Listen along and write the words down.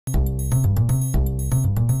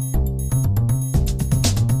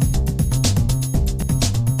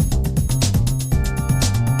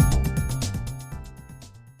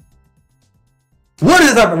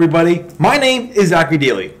What is up, everybody? My name is Zachary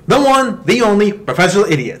Daly, the one, the only professional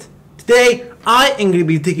idiot. Today, I am going to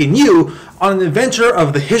be taking you on an adventure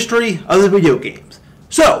of the history of the video games.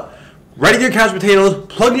 So, ready your couch potatoes,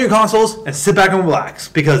 plug in your consoles, and sit back and relax,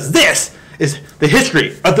 because this is the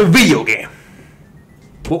history of the video game.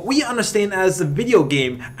 What we understand as the video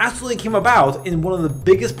game actually came about in one of the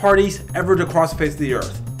biggest parties ever to cross the face of the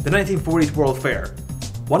earth, the 1940s World Fair.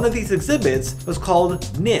 One of these exhibits was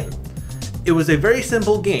called NIM. It was a very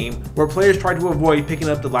simple game where players tried to avoid picking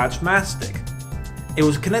up the latched matchstick. It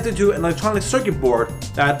was connected to an electronic circuit board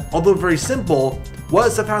that, although very simple,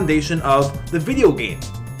 was the foundation of the video game.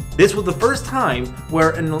 This was the first time where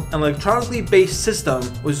an electronically based system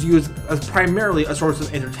was used as primarily a source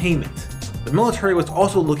of entertainment. The military was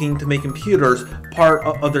also looking to make computers part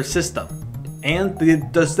of their system, and they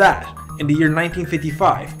did just that in the year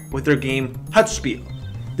 1955 with their game Hutchspiel.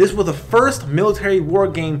 This was the first military war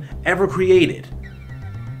game ever created.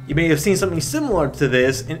 You may have seen something similar to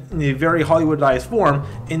this in the very Hollywoodized form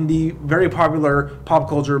in the very popular pop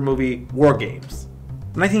culture movie War Games.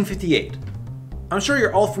 1958. I'm sure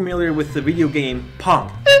you're all familiar with the video game Pong.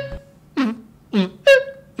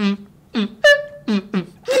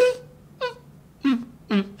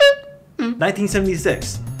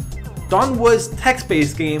 1976. Don Wood's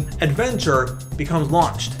text-based game Adventure becomes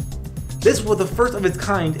launched. This was the first of its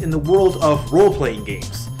kind in the world of role-playing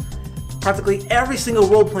games. Practically every single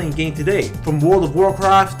role-playing game today, from World of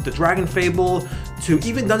Warcraft to Dragon Fable to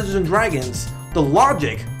even Dungeons & Dragons, the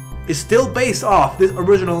logic is still based off this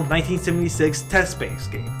original 1976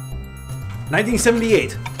 text-based game.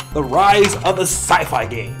 1978, the rise of the sci-fi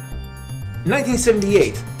game. In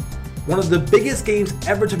 1978, one of the biggest games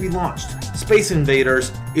ever to be launched, Space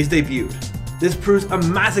Invaders, is debuted. This proves a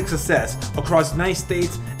massive success across the United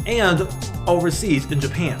States and overseas in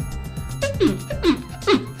Japan.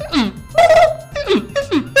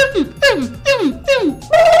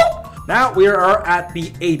 Now we are at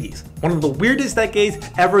the 80s, one of the weirdest decades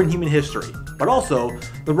ever in human history, but also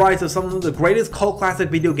the rise of some of the greatest cult classic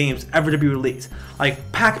video games ever to be released, like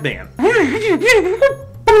Pac-Man,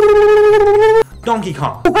 Donkey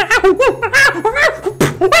Kong,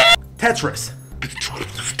 Tetris,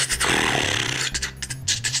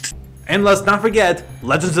 and let's not forget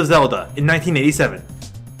Legends of Zelda in 1987.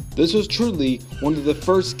 This was truly one of the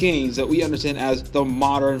first games that we understand as the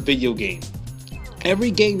modern video game.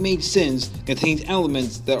 Every game made since contains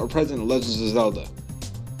elements that are present in Legends of Zelda.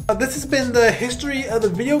 This has been the history of the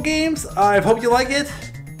video games. I hope you like it.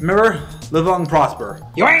 Remember, live long and prosper.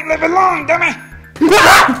 You ain't living long, dummy!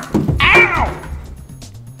 Ow!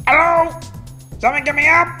 Hello? Someone get me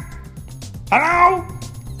up? Hello?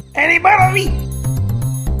 Anybody?